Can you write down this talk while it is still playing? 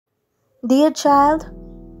Dear child,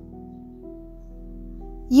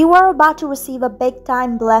 you are about to receive a big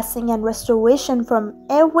time blessing and restoration from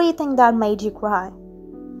everything that made you cry.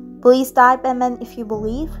 Please type Amen if you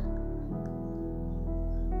believe.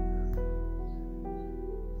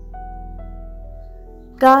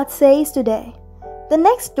 God says today, the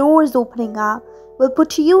next doors opening up will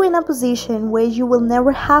put you in a position where you will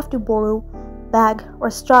never have to borrow, beg,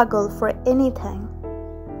 or struggle for anything.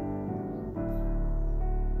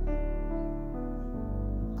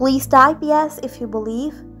 Please type yes if you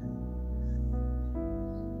believe.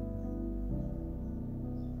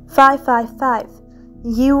 555.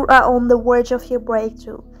 You are on the verge of your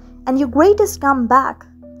breakthrough and your greatest comeback.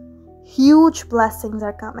 Huge blessings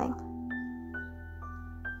are coming.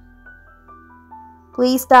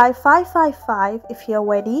 Please type 555 if you are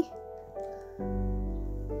ready.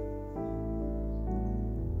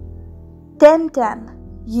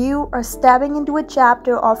 1010. You are stepping into a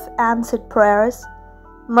chapter of answered prayers,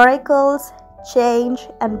 miracles, change,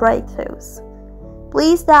 and breakthroughs.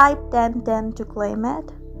 Please type 1010 to claim it.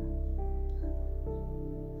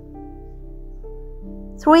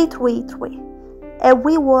 333.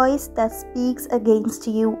 Every voice that speaks against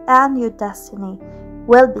you and your destiny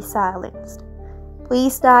will be silenced.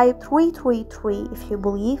 Please type 333 if you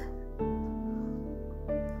believe.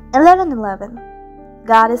 1111.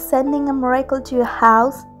 God is sending a miracle to your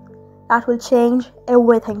house that will change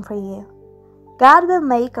everything for you. God will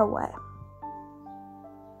make a way.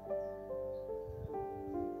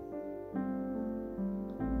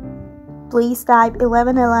 Please type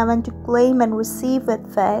 1111 to claim and receive with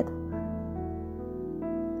faith.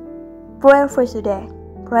 Prayer for today.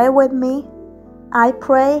 Pray with me. I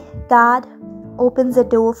pray God opens a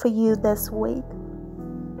door for you this week.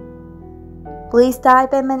 Please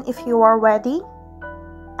type Amen if you are ready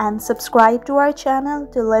and subscribe to our channel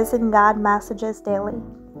to listen God messages daily.